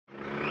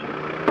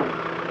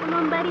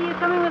Come on, buddy, you're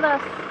coming with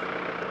us.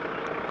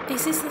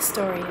 This is the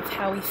story of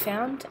how we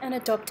found and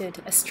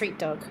adopted a street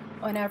dog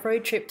on our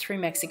road trip through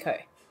Mexico.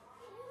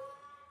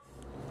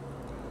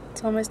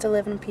 It's almost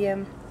 11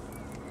 p.m.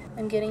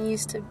 I'm getting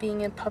used to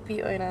being a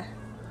puppy owner.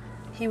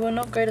 He will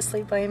not go to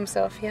sleep by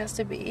himself. He has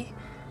to be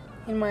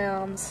in my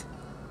arms.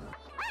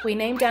 We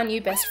named our new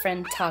best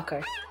friend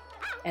Taco,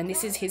 and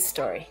this is his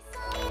story.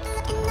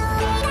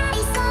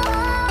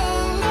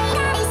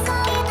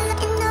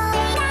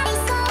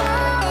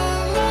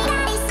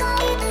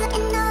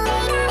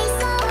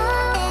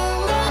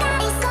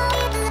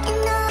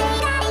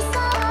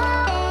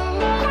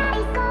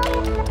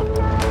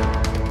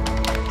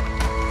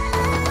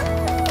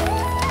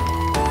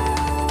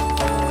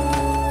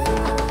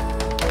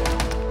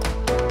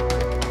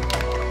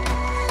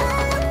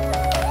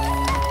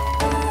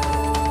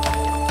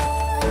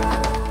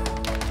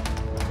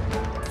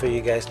 For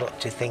you guys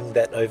not to think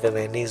that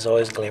Overland is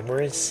always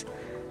glamorous.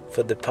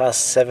 For the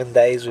past 7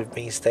 days we've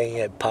been staying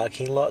at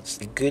parking lots.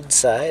 The good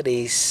side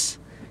is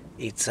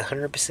it's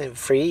 100%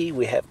 free.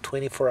 We have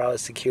 24-hour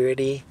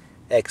security,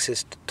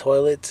 access to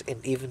toilets,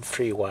 and even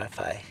free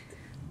Wi-Fi.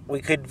 We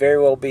could very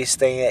well be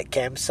staying at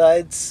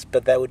campsites,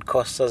 but that would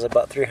cost us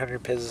about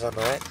 300 pesos a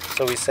night.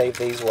 So we save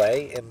these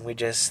way and we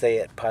just stay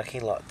at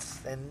parking lots.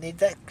 And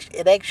it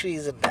actually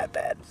isn't that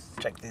bad.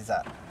 Check these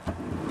out.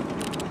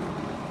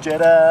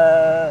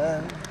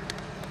 Jetta!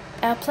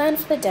 Our plan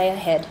for the day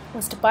ahead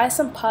was to buy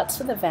some parts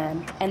for the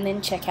van and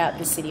then check out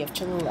the city of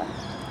Cholula.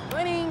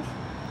 Morning.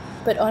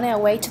 But on our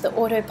way to the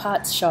auto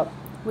parts shop,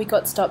 we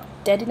got stopped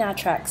dead in our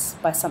tracks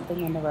by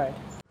something on the road.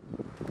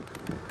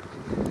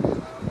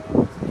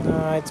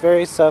 No, it's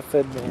very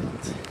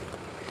self-evident.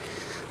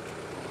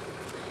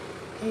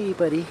 Hey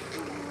buddy,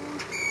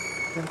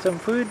 want some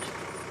food?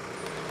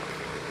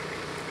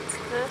 It's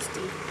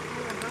thirsty.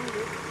 I'm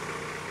hungry.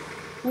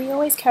 We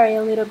always carry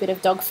a little bit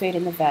of dog food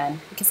in the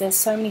van because there's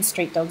so many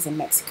street dogs in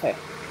Mexico.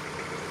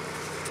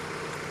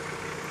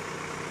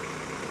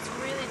 It's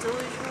really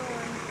delusional.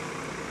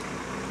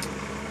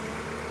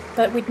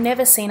 But we'd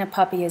never seen a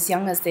puppy as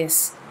young as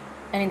this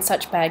and in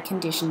such bad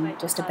condition,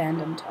 just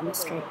abandoned on the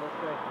street.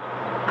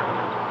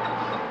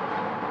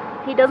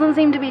 He doesn't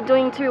seem to be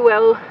doing too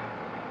well,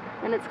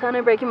 and it's kind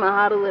of breaking my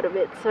heart a little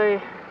bit, so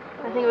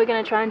I think we're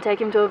going to try and take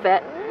him to a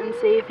vet and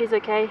see if he's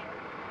okay.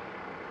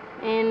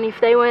 And if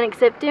they won't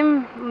accept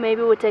him,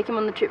 maybe we'll take him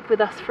on the trip with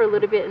us for a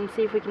little bit and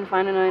see if we can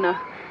find an owner.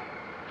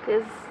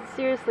 Because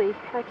seriously,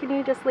 how can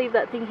you just leave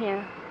that thing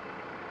here?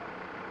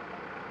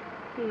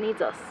 He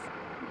needs us.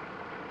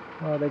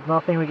 Well, there's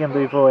nothing we can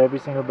do for every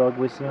single dog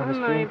we see on the I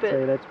know, street, but-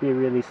 so let's be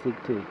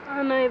realistic too.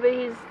 I know, but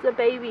he's a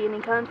baby and he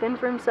can't fend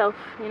for himself,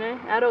 you know?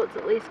 Adults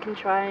at least can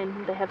try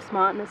and they have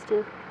smartness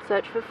to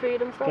search for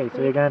food and stuff. Okay,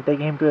 so we're going to take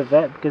him to a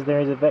vet because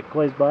there is a vet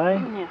close by.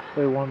 Yeah.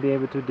 We won't be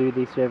able to do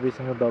this to every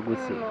single dog we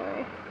I see.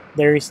 know.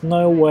 There is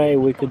no way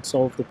we could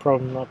solve the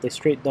problem of the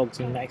street dogs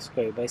in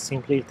Mexico by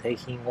simply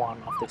taking one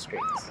off the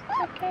streets.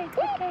 Okay, it's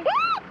okay.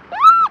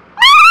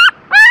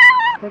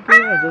 Take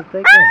him, just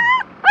take him.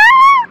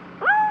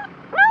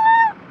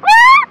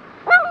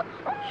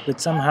 But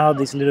somehow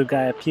this little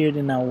guy appeared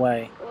in our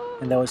way,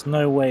 and there was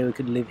no way we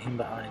could leave him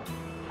behind.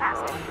 Hey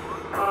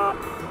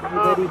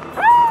buddy.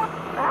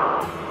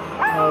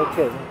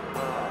 Okay.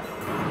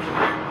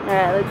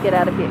 Alright, let's get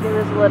out of here because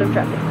there's a lot of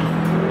traffic.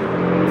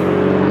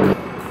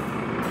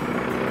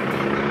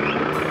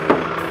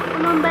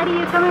 Come on, buddy,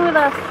 you're coming with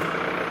us.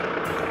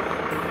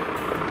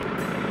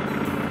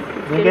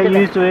 Don't get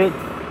used to it.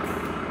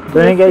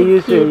 Don't get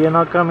used to it. You're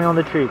not coming on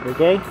the trip,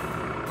 okay?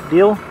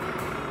 Deal?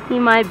 He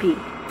might be.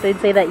 Don't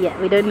say that yet.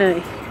 We don't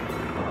know.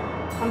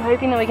 I'm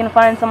hoping that we can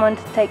find someone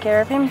to take care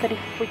of him, but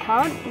if we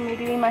can't, then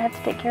maybe we might have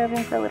to take care of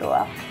him for a little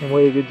while. And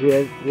what are you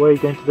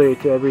going to do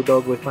to every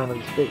dog we find on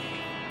the street?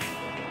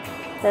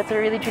 That's a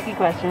really tricky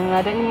question, and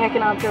I don't think I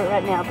can answer it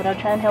right now, but I'll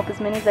try and help as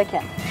many as I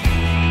can.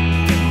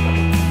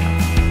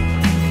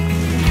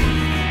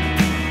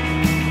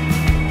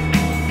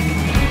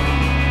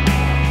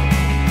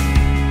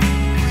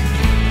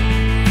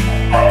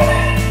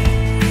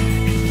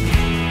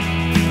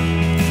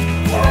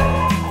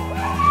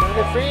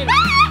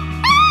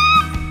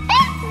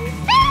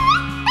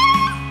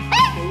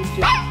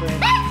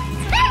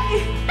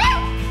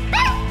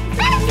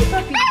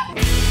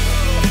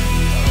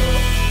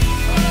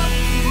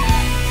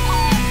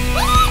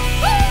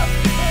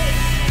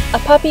 A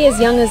puppy as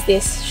young as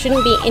this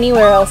shouldn't be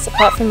anywhere else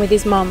apart from with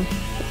his mum.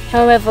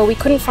 However, we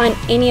couldn't find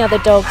any other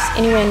dogs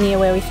anywhere near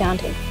where we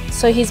found him,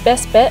 so his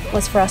best bet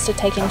was for us to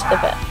take him to the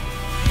vet.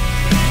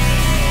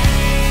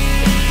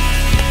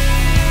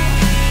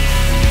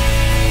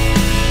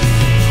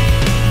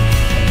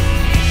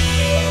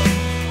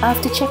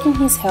 After checking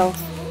his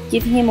health,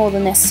 giving him all the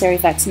necessary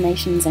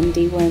vaccinations and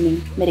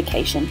deworming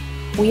medication,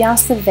 we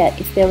asked the vet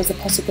if there was a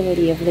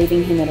possibility of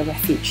leaving him at a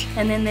refuge.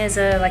 And then there's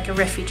a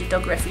refuge, a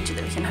dog refuge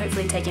that we can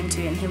hopefully take him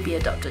to, and he'll be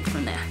adopted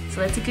from there.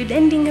 So that's a good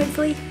ending,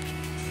 hopefully.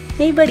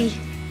 Hey buddy.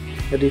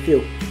 How do you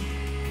feel?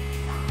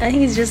 I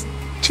think he's just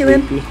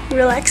chilling, Sleepy.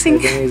 relaxing. I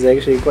think he's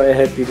actually quite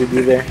happy to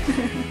be there.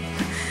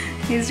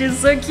 He's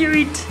just so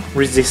cute.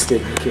 Resist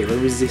it, Michaela,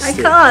 resist I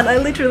it. can't, I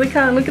literally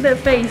can't. Look at that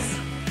face.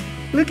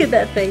 Look at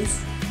that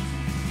face.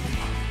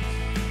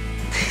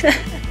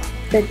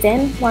 But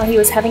then, while he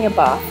was having a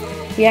bath,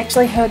 we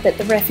actually heard that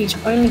the refuge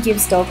only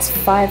gives dogs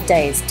 5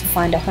 days to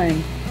find a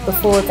home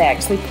before they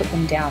actually put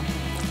them down.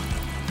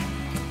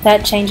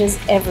 That changes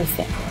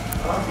everything.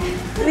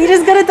 We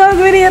just got a dog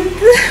with him.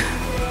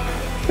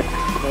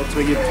 That's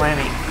what you're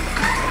planning.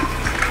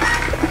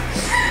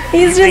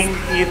 He's just...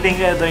 You think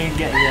that don't you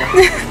get yeah.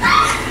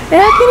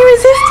 How can you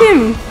resist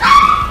him?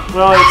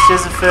 Well, it's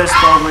just the first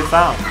dog we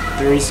found.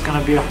 There is going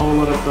to be a whole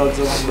lot of dogs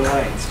along the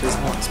way. It's just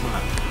not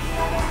smart.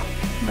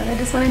 But I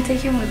just want to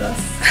take him with us.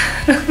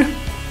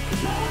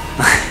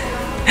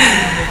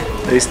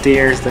 Those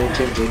tears don't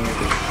change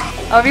anything.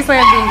 Obviously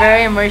I've been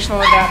very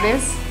emotional about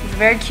this. He's a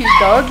very cute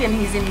dog and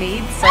he's in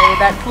need, so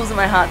that pulls at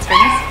my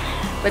heartstrings.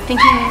 But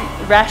thinking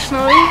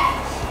rationally,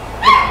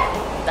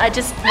 I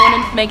just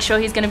want to make sure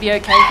he's going to be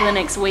okay for the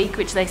next week,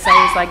 which they say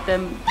is like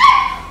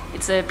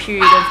it's a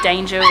period of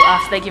danger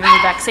after they give him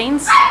the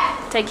vaccines.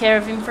 Take care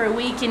of him for a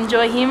week,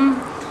 enjoy him,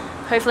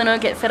 hopefully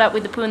not get fed up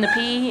with the poo and the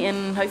pee,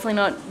 and hopefully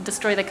not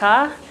destroy the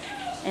car,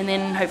 and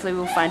then hopefully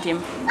we'll find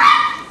him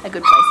a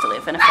good place to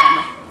live and a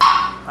family.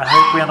 I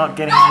hope we are not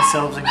getting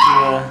ourselves into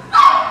a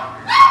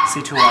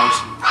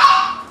situation.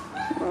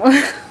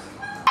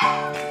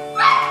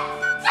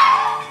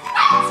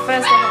 His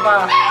first ever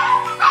bath.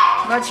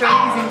 Not sure if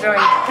he's enjoying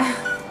it.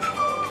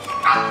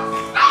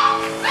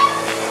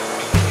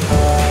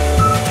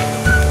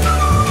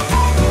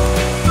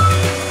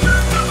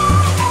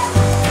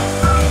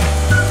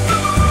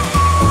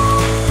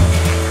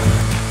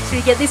 Should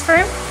we get this for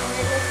him? I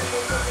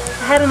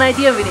had an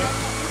idea with it.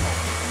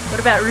 What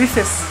about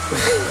Rufus?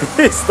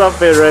 Stop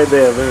it right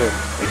there, man.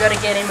 We gotta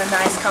get him a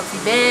nice comfy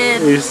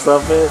bed. You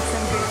stop it.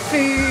 Some good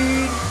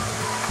food.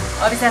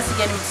 Obviously have to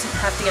get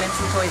him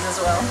some toys as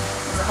well.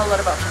 There's a whole lot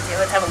of options here.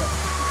 Let's have a look.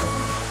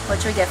 What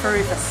should we get for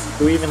Rufus?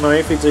 Do we even know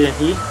if it's a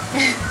he? This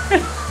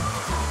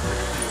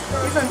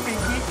one's pretty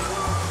cute.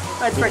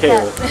 Oh, it's for a Okay.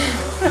 cat.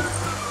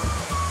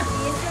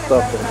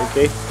 Stop it,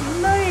 okay?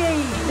 No,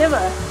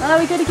 never. Oh,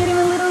 we gotta get him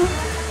a little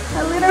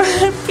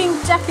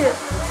pink jacket.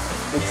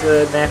 It's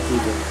a nappy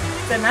then.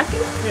 Is that nappy?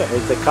 Yeah,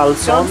 it's a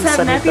calzone Dogs have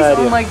nappies? sanitario.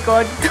 Oh my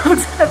god,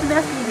 dogs have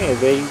nappies. Yeah,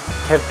 they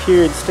have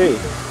periods too.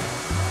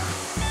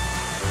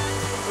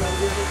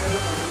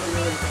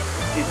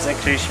 It's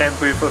actually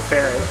shampoo for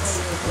ferrets.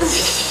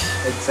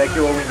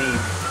 Exactly what we need.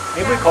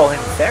 Maybe we call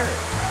him Ferret.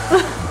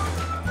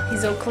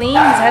 He's all clean, he's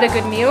had a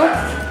good meal.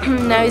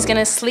 Now he's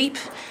gonna sleep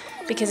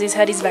because he's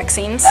had his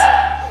vaccines.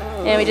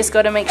 And we just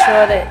gotta make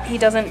sure that he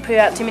doesn't poo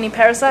out too many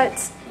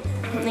parasites.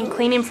 And then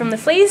clean him from the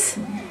fleas.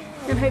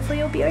 And hopefully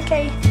he'll be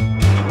okay.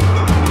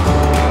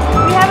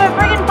 We have a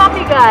friggin'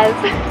 puppy, guys.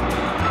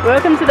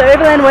 Welcome to the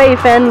Overland Way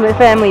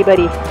family,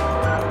 buddy.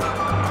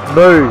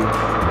 Boo!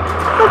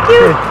 So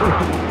cute.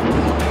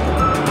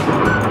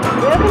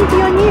 Welcome to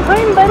your new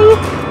home, buddy.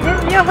 This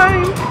is your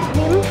home.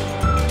 Him.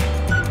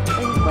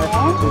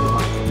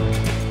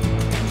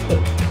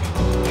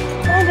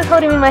 I just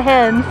hold him in my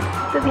hands.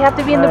 Does he have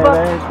to be in the box?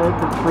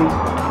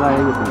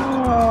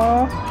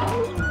 Aww.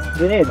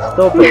 Jeanette,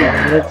 stop it.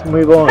 Let's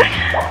move on.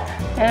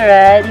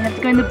 Alright, you have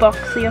to go in the box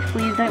so your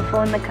fleas don't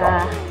fall in the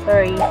car.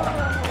 Sorry.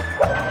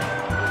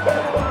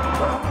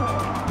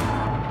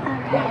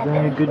 We're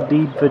doing a good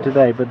deed for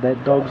today, but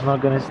that dog's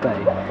not going to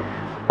stay.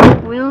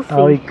 We'll see.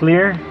 Are we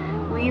clear?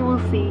 We will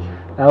see.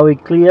 Are we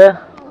clear?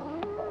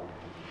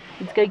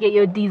 Let's go get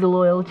your diesel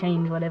oil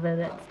change, whatever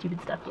that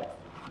stupid stuff is.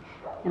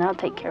 And I'll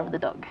take care of the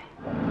dog.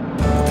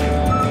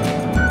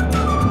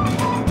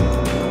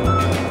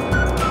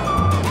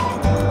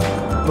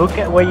 Look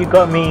at what you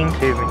got me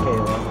into,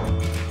 Michaela.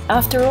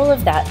 After all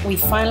of that, we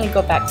finally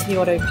got back to the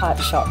auto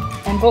parts shop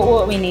and bought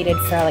what we needed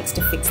for Alex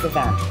to fix the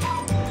van.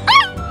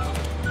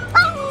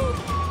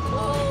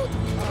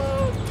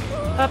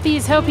 Puppy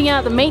is helping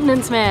out the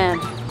maintenance man.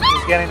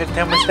 He's getting the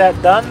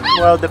thermostat done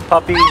while the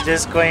puppy is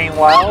just going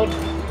wild.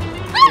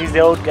 He's the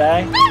old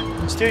guy.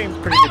 He's still in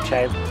pretty good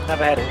shape.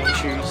 Never had any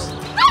issues.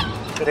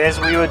 But as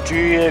we were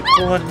due a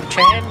coolant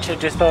change, I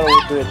just thought I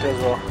would do it as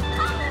well.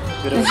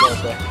 Bit of a job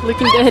there.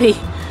 Looking dirty.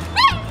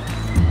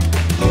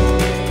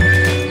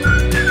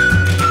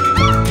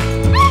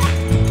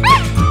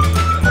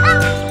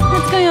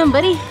 What's going on,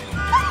 buddy?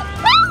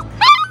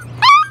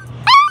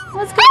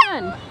 What's going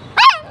on?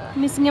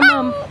 Missing your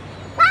mum?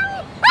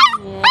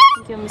 Yeah, I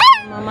think you're missing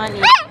your mum, aren't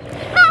you?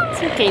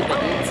 It's okay,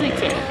 buddy. It's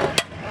okay.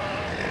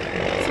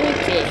 It's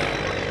okay.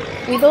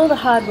 With all the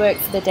hard work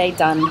for the day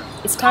done,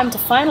 it's time to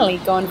finally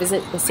go and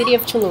visit the city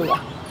of Cholula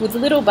with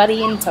little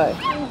buddy in tow.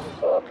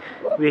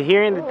 We're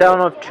here in the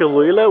town of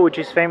Cholula, which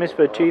is famous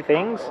for two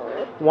things.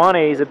 One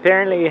is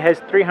apparently it has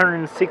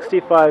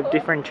 365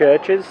 different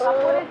churches,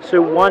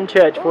 so one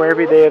church for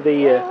every day of the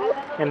year.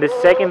 And the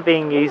second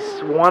thing is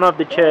one of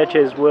the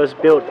churches was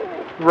built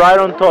right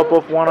on top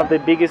of one of the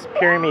biggest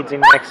pyramids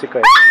in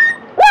Mexico.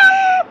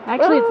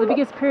 Actually, it's the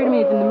biggest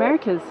pyramid in the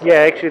Americas. Yeah,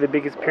 actually the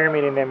biggest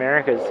pyramid in the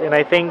Americas. And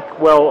I think,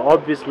 well,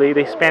 obviously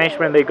the Spanish,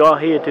 when they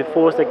got here to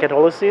force the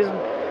Catholicism,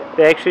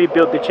 they actually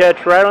built the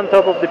church right on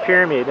top of the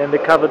pyramid, and they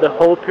covered the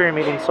whole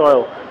pyramid in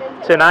soil.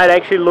 So now it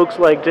actually looks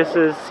like just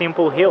a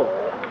simple hill.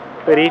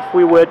 But if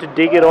we were to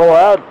dig it all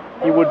out,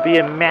 it would be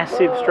a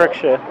massive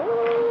structure.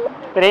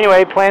 But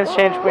anyway, plans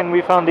changed when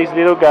we found this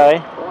little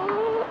guy,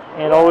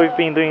 and all we've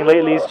been doing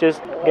lately is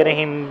just getting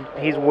him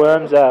his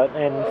worms out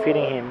and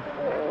feeding him.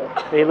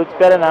 But he looks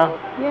better now.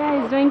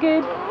 Yeah, he's doing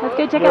good. Let's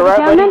go check You out the alright,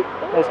 town buddy?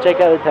 then. Let's check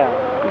out the town.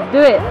 Let's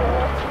do it.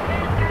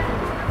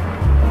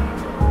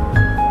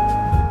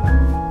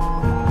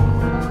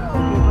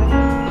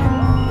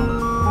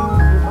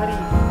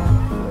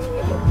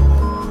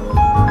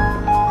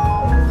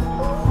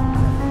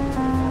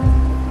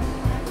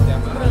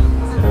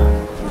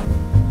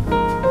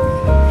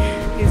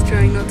 He's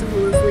trying not to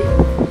fall asleep.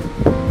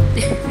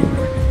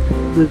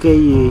 Look at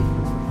you.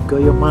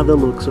 Got your mother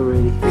looks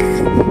already.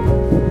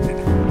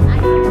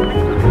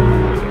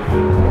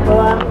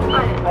 Hola.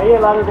 ¿Hay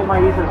helado de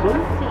maíz azul?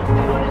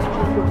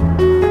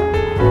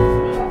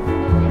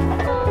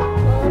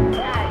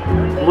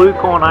 Blue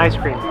corn ice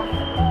cream.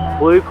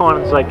 Blue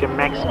corn is like a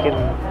Mexican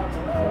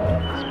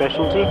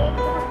specialty.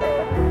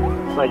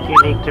 It's like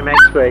unique to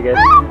Mexico, I guess.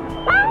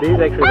 It is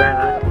actually very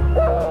nice.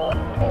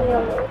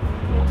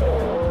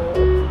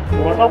 You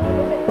want some?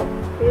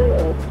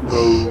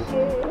 No.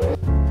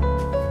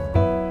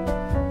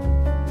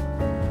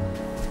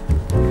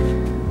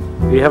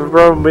 Do you have a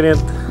problem with it?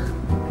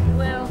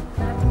 Well, I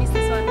have to miss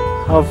this one.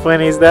 How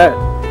funny is that?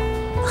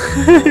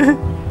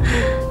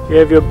 You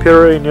have your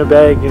puro in your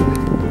bag and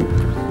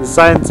the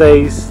sign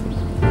says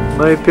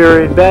no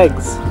puro in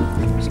bags.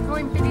 We should call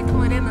him Perito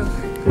Moreno.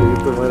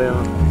 Perito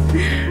Moreno.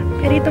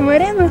 Perito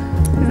Moreno.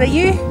 Is that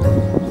you?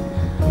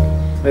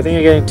 I think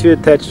you're getting too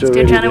attached already.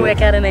 Still trying to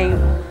work out a name.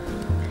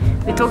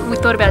 We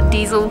thought about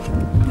Diesel.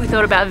 We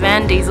thought about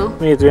Van Diesel.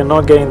 Means we're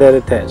not getting that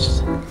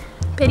attached.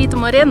 Perito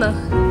Moreno.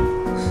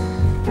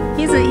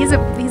 He's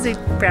a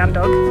brown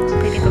dog.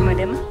 Perito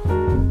Moreno.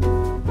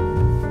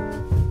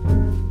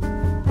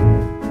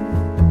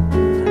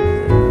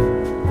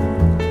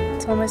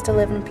 It's almost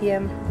 11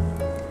 p.m.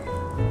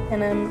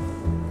 and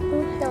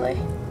oh, hello.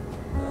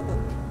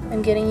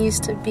 I'm getting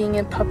used to being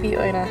a puppy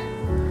owner.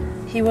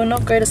 He will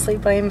not go to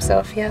sleep by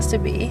himself. He has to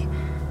be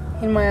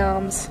in my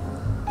arms.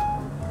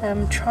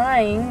 I'm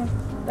trying.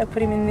 I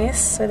put him in this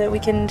so that we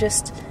can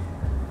just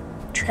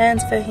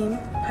transfer him,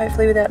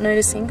 hopefully without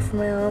noticing, from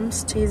my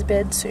arms to his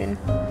bed soon.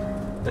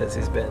 That's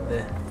his bed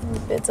there. His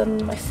bed's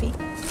under my feet.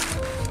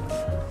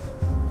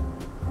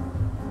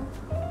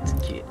 It's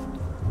cute.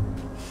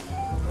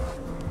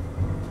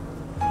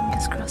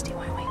 Fingers crossed he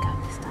won't wake up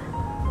this time.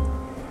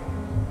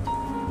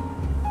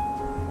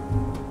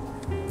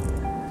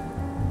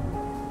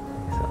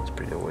 Sounds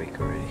pretty awake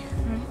already.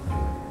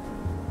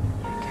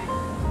 Okay.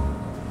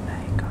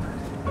 There you go.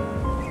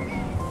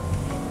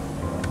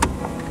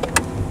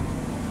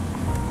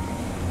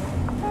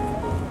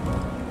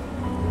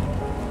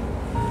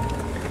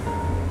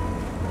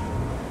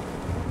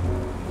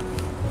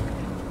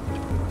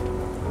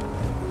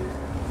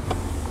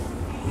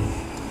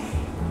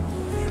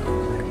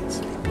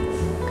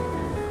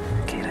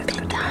 Okay, let's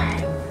go.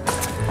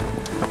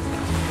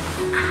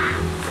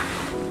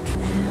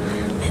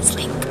 Let's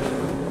sleep.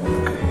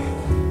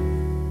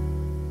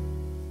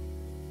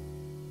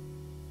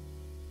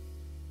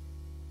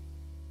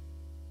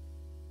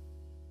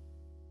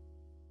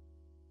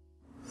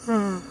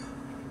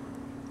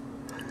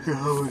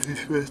 How was his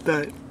first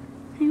night?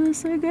 He was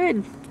so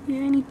good.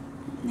 He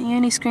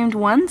only screamed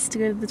once to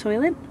go to the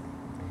toilet,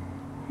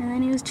 and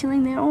then he was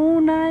chilling there all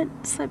night.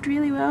 Slept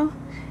really well,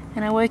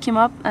 and I woke him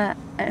up.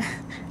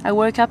 I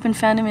woke up and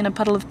found him in a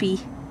puddle of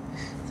pee.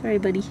 Sorry,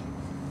 buddy.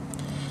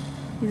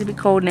 He's a bit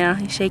cold now.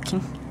 He's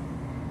shaking.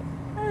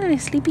 Oh,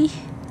 sleepy.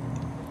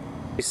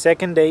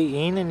 Second day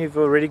in and you've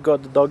already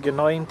got the dog you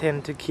not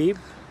intend to keep.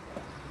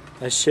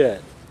 A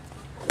shirt.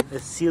 A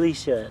silly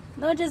shirt.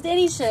 Not just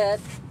any shirt.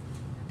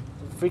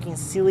 A freaking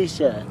silly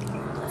shirt.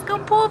 It's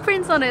got paw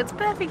prints on it. It's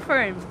perfect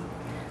for him.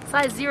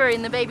 Size 0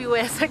 in the baby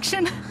wear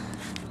section.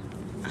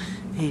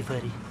 Hey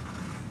buddy.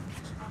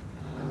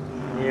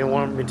 You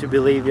want me to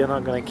believe you're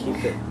not gonna keep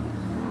it.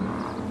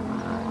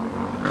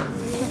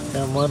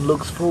 Someone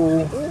looks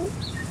full.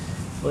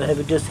 What have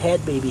you just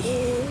had, baby?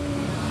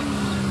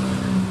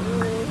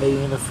 Are you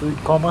in a food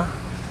coma?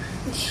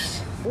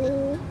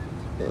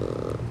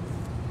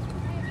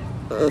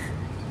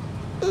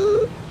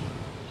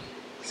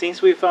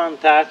 Since we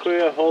found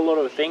Taco, a whole lot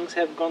of things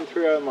have gone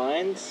through our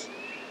minds.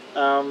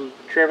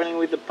 Traveling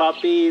with the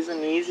puppy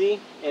isn't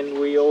easy, and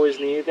we always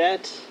knew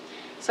that.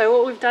 So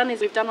what we've done is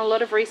we've done a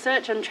lot of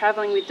research on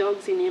traveling with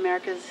dogs in the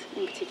Americas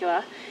in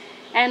particular,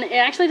 and it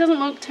actually doesn't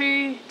look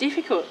too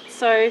difficult.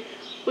 So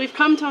we've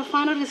come to a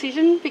final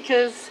decision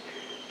because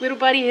little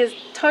buddy has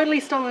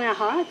totally stolen our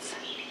hearts.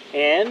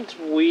 And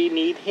we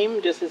need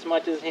him just as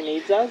much as he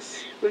needs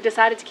us. We've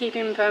decided to keep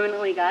him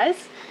permanently,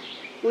 guys.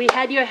 We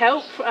had your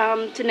help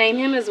to name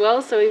him as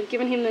well, so we've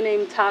given him the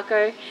name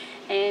Taco,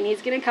 and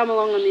he's going to come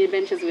along on the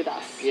adventures with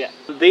us. Yeah.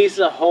 This is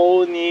a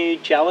whole new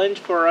challenge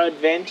for our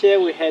adventure.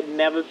 We had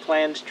never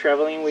planned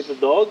traveling with a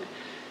dog.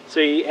 So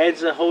it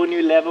adds a whole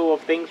new level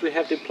of things we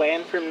have to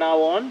plan from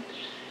now on.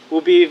 Will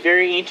be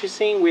very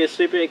interesting. We are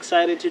super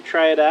excited to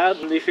try it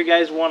out. And if you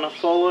guys want to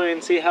follow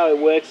and see how it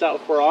works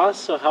out for us,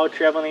 so how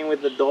traveling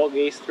with the dog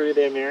is through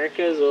the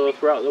Americas or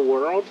throughout the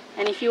world.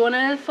 And if you want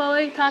to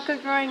follow Taco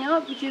growing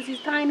up, because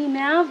he's tiny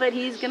now, but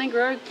he's going to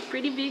grow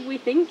pretty big, we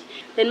think,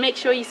 then make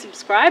sure you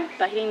subscribe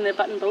by hitting the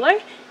button below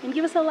and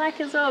give us a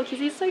like as well, because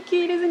he's so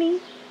cute, isn't he?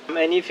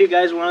 And if you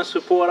guys want to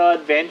support our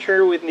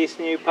adventure with this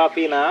new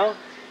puppy now,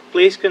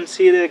 please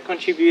consider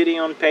contributing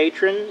on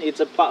Patreon. It's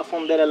a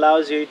platform that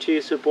allows you to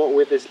support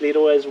with as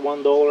little as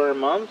 $1 a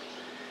month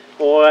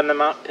or an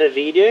amount per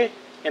video,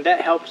 and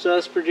that helps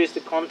us produce the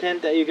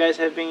content that you guys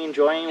have been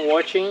enjoying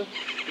watching.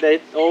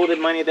 That all the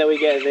money that we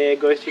get there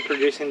goes to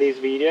producing these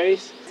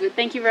videos. So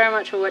thank you very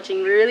much for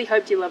watching. We really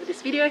hope you loved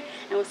this video, and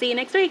we'll see you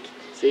next week.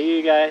 See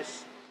you guys.